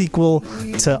is a sequel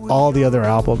to all the other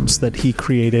albums that he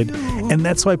created, and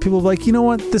that's why people are like, you know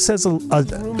what? This has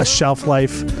a shelf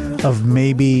life of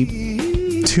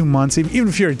maybe 2 months, even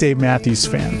if you're a Dave Matthews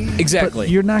fan. Exactly.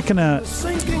 But you're not gonna.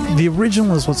 The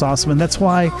original is what's awesome, and that's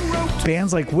why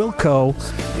bands like Wilco,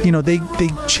 you know, they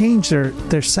change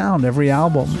their sound every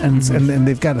album, and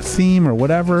they've got a theme or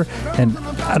whatever. And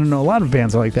I don't know, a lot of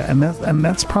bands are like that, and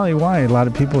that's probably why a lot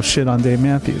of people shit on Dave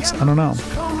Matthews. I don't know.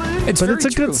 It's a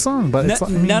good song, but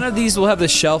none of these will have the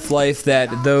shelf life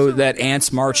that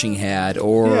Ants Marching had,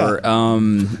 or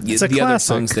the other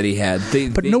songs that he had.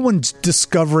 No one's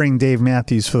discovering Dave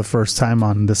Matthews for the first time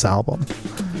on this album.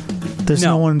 There's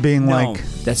no one being like,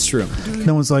 that's true.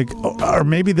 No one's like, or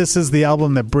maybe this is the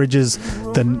album that bridges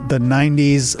the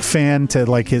 90s fan to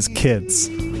like his kids.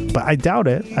 But I doubt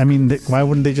it. I mean, why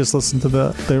wouldn't they just listen to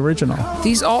the original?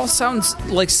 These all sound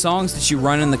like songs that you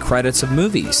run in the credits of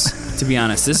movies, to be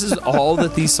honest. This is all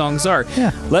that these songs are.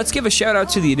 Yeah. Let's give a shout out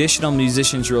to the additional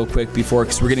musicians real quick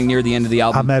because we're getting near the end of the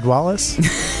album. Ahmed Wallace?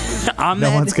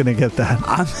 No one's going to get that.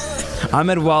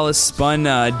 Ahmed Wallace spun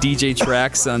DJ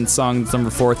tracks on songs number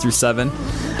 4 through 7.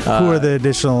 Who are the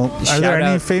additional? Are there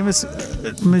any famous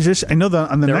musicians? I know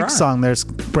on the next song there's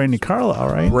Brandi Carlile,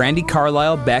 right? Brandi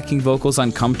Carlile backing vocals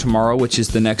on "Come Tomorrow," which is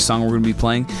the next song we're going to be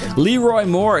playing. Leroy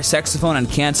Moore saxophone on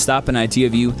 "Can't Stop an Idea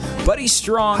of You." Buddy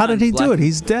Strong. How did he do it?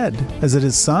 He's dead. Is it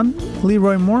his son,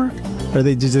 Leroy Moore? Or did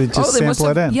they just sample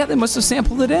it in? Yeah, they must have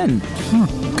sampled it in.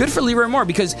 Good for Leroy Moore,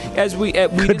 because as we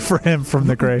good for him from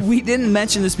the grave. We didn't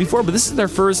mention this before, but this is their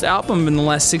first album in the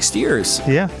last 6 years.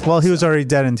 Yeah. Well, he was already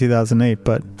dead in 2008,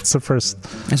 but it's the first.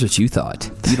 That's what you thought.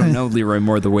 You don't know Leroy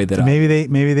Moore the way that maybe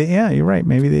they. Yeah, you're right.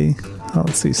 Maybe they.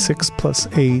 Let's see, 6 +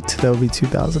 8. That would be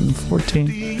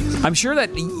 2014. I'm sure that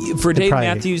for Dave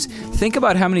Matthews, think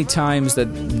about how many times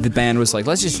that the band was like,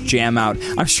 let's just jam out.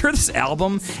 I'm sure this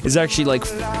album is actually like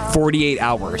 48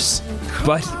 hours,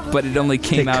 but it only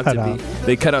came out to be.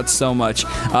 They cut out so much.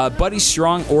 Buddy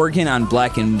Strong, organ on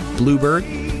Black and Bluebird.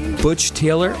 Butch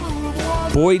Taylor,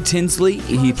 Boyd Tinsley,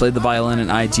 he played the violin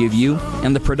in Idea of You,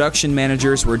 and the production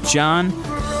managers were John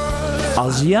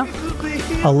Alasia.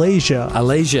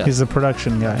 He's the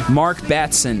production guy. Mark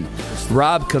Batson,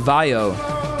 Rob Cavallo,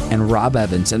 and Rob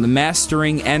Evans. And the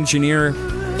mastering engineer,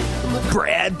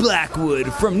 Brad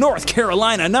Blackwood from North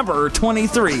Carolina, number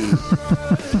 23.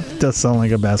 Does sound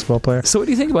like a basketball player. So what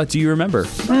do you think about Do You Remember?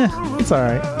 It's all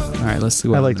right. All right, let's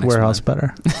see. I liked Warehouse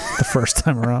better the first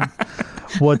time around.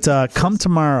 What Come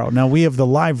Tomorrow? Now we have the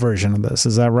live version of this.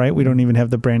 Is that right? We don't even have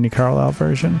the Brandi Carlile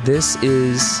version. This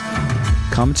is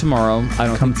Come Tomorrow. I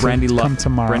don't think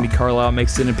Brandi Carlile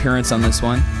makes an appearance on this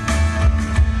one.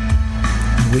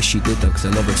 I wish she did, though, because I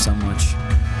love her so much.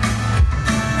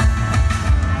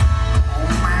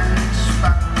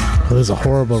 Well, this is a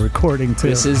horrible recording, too.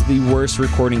 This is the worst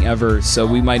recording ever, so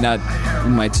we might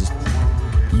just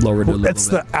lower it a little bit. That's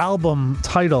the album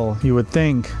title, you would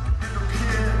think.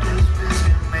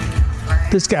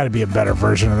 There's got to be a better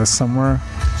version of this somewhere.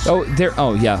 Oh,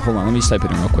 yeah, hold on. Let me just type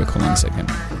it in real quick. Hold on a second.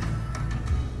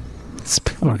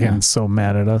 People are getting so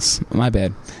mad at us. My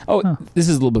bad. This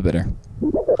is a little bit better.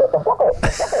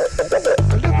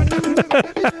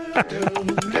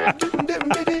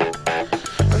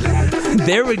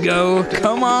 There we go.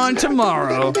 Come on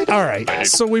tomorrow. All right.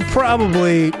 So we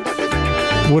probably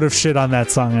would have shit on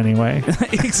that song anyway.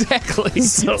 Exactly.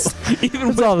 So even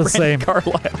it's all the same.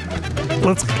 Carlile.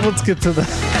 Let's get to the.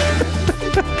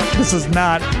 This is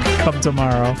not Come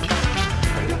Tomorrow.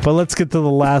 But let's get to the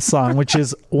last song, which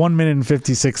is 1 minute and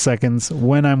 56 seconds,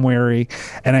 When I'm Weary.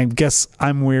 And I guess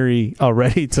I'm weary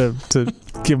already to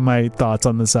give my thoughts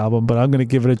on this album, but I'm going to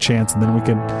give it a chance, and then we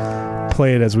can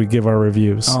play it as we give our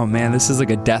reviews. Oh, man, this is like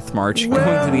a death march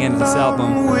going to the end of this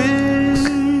album.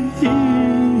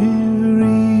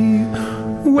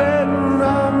 When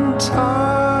I'm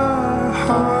tired,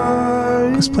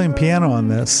 who's playing piano on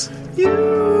this?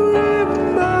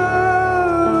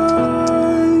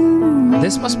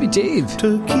 This must be Dave.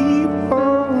 To keep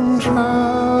on trying.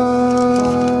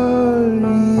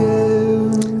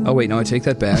 Oh, wait, no, I take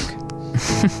that back.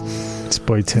 It's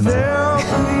Boyd Tinsley.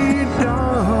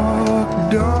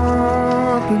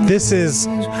 This is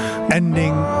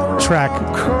ending track.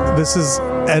 This is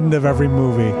end of every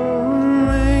movie.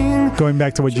 Going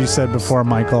back to what you said before,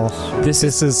 Michael. This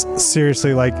is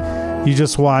seriously like you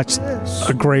just watched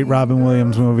a great Robin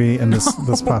Williams movie and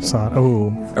this pops on.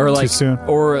 Oh, or like, too soon.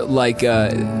 Or like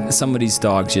somebody's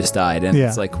dog just died, and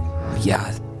it's like,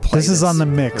 yeah. This is on the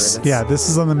mix. Yeah, this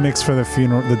is on the mix for the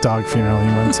funeral, the dog funeral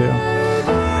you went to.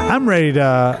 I'm ready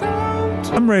to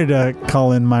I'm ready to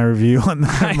call in my review on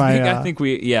that. I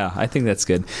think that's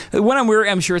good. When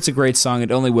I'm sure it's a great song.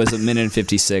 It only was a minute and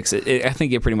 56. I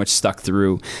think it pretty much stuck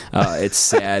through its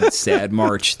sad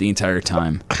march the entire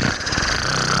time.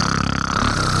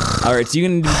 All right, so you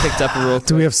going to be picked up real quick?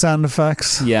 Do we have sound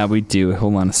effects? Yeah, we do.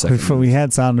 Hold on a second. We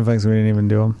had sound effects. We didn't even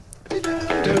do them.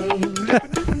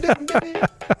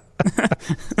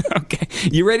 Okay,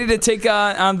 you ready to take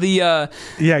on the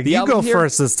you go here?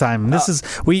 first this time. This is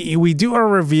we do our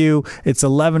review. It's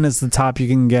 11 is the top you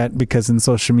can get, because in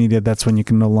social media that's when you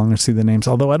can no longer see the names,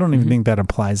 although I don't even think that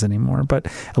applies anymore, but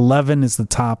 11 is the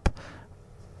top.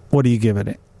 What do you give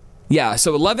it? Yeah,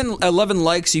 so 11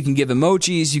 likes. You can give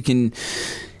emojis, you can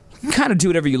kind of do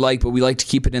whatever you like, but we like to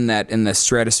keep it in the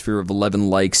stratosphere of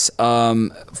 11 likes.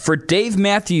 For Dave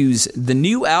Matthews, the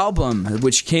new album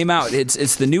which came out,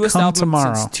 it's the newest album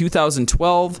since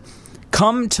 2012.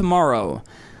 Come Tomorrow.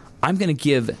 I'm going to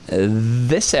give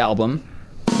this album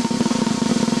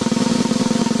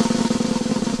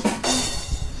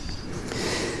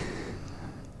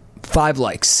 5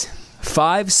 likes.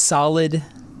 5 solid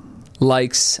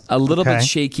likes. A little bit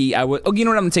shaky. You know what? I'm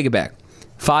going to take it back.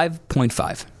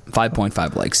 5.5.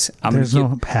 5.5 likes. There's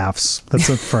no halves. That's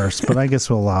at first, but I guess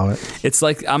we'll allow it. It's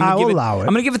like I'm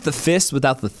going to give it the fist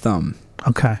without the thumb.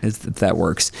 Okay, if that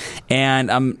works.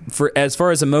 And as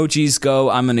far as emojis go,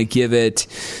 I'm going to give it.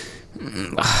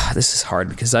 This is hard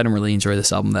because I don't really enjoy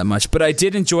this album that much, but I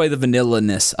did enjoy the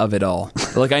vanilla-ness of it all.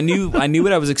 Like I knew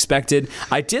what I was expected.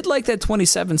 I did like that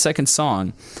 27-second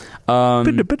song. That's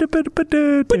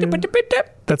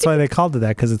why they called it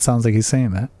that, because it sounds like he's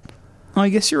saying that. Oh, I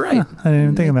guess you're right. Yeah, I didn't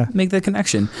even think of that. Make that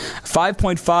connection.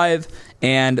 5.5,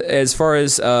 and as far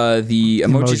as the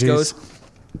emojis goes,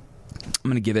 I'm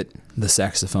going to give it the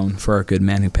saxophone for our good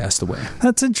man who passed away.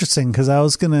 That's interesting, because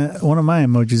one of my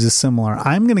emojis is similar.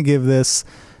 I'm going to give this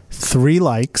 3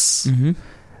 likes. Mm-hmm.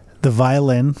 The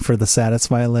violin for the saddest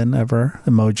violin ever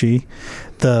emoji.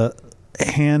 The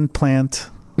hand plant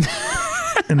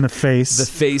in the face. The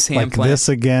face hand like plant. This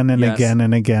again and again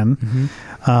and again.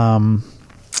 Mm-hmm.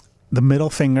 The middle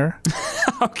finger.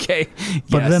 Okay.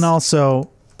 But then also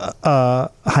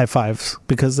high fives,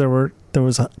 because there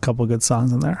was a couple good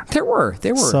songs in there. There were.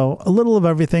 So a little of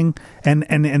everything,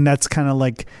 and that's kind of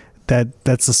like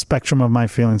that's the spectrum of my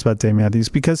feelings about Dave Matthews,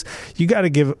 because you got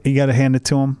to hand it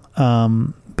to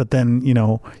him. But then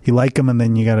you like him, and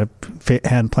then you got to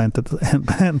hand plant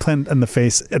in the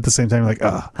face at the same time. You're like,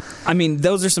 ugh. I mean,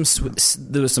 there was some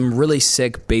really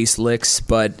sick bass licks,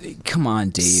 but come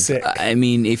on, Dave. Sick. I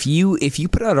mean, if you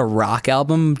put out a rock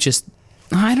album, just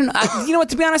I don't know. You know what?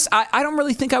 To be honest, I don't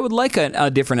really think I would like a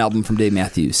different album from Dave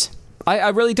Matthews. I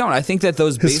really don't. I think that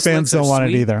those his fans don't want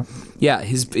it either. Yeah,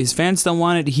 his fans don't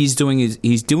want it. He's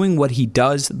doing what he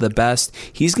does the best.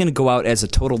 He's going to go out as a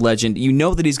total legend. You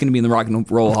know that he's going to be in the Rock and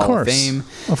Roll Hall of Fame.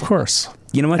 Of course.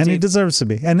 You know what? And Dave? He deserves to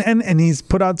be. And he's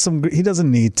put out some. He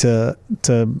doesn't need to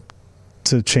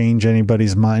change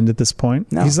anybody's mind at this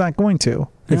point. No. He's not going to.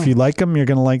 No. If you like him, you're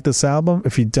going to like this album.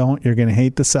 If you don't, you're going to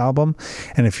hate this album.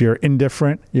 And if you're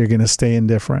indifferent, you're going to stay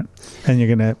indifferent. And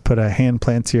you're going to put a hand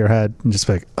plant to your head and just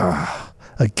be like,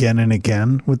 again and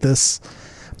again with this.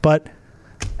 But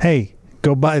hey,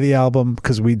 go buy the album,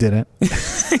 because we didn't.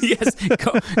 Yes,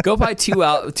 go buy two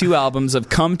albums of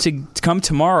Come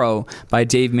Tomorrow by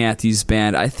Dave Matthews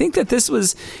Band. I think that this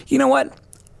was, you know what?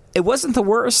 It wasn't the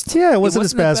worst. Yeah, it wasn't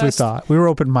as bad as we thought. We were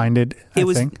open-minded, I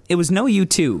think. It was no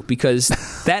U2, because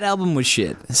that album was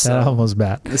shit. So, that album was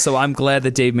bad. So I'm glad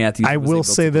that Dave Matthews was able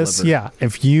to deliver. Yeah,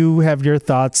 if you have your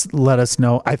thoughts, let us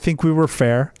know. I think we were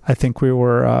fair. I think we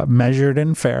were measured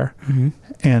and fair. Mm-hmm.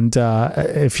 And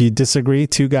if you disagree,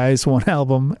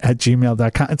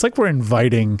 2guys1album@gmail.com. It's like we're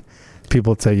inviting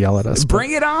people to yell at us.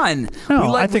 Bring it on.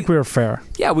 No, I think we were fair.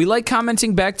 Yeah, we like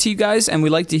commenting back to you guys, and we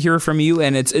like to hear from you,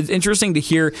 and it's interesting to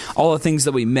hear all the things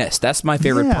that we missed. That's my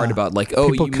favorite part about, like,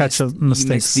 people you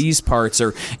missed these parts,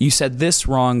 or you said this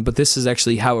wrong, but this is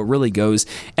actually how it really goes,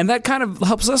 and that kind of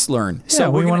helps us learn. Yeah,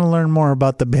 so we want to learn more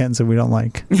about the bands that we don't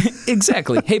like.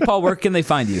 Exactly. Hey, Paul, where can they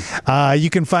find you? You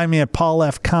can find me at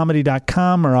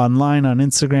paulfcomedy.com or online on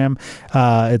Instagram.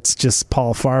 It's just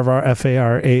Paul Farvar,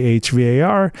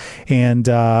 FARAHVAR, and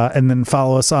then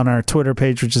follow us on our Twitter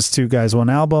page, which is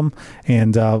 2guys1album,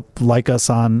 and like us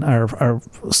on our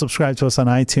subscribe to us on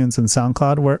iTunes and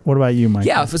SoundCloud. What about you, Mike?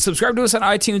 Yeah, subscribe to us on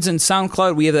iTunes and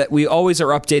SoundCloud. We have that. We always are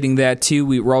updating that too.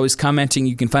 We're always commenting.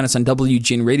 You can find us on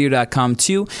WGNradio.com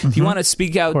too. If you want to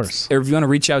speak out, or if you want to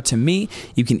reach out to me,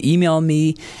 you can email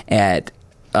me at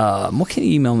what can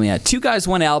you email me at?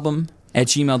 2guys1album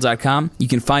 @gmail.com. You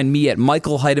can find me at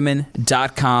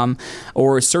michaelheidemann.com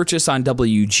or search us on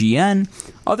WGN.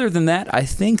 Other than that, I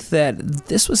think that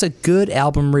this was a good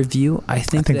album review. I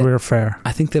think we were fair.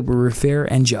 I think that we were fair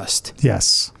and just.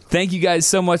 Yes. Thank you guys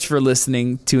so much for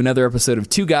listening to another episode of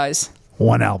Two Guys,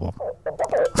 One Album.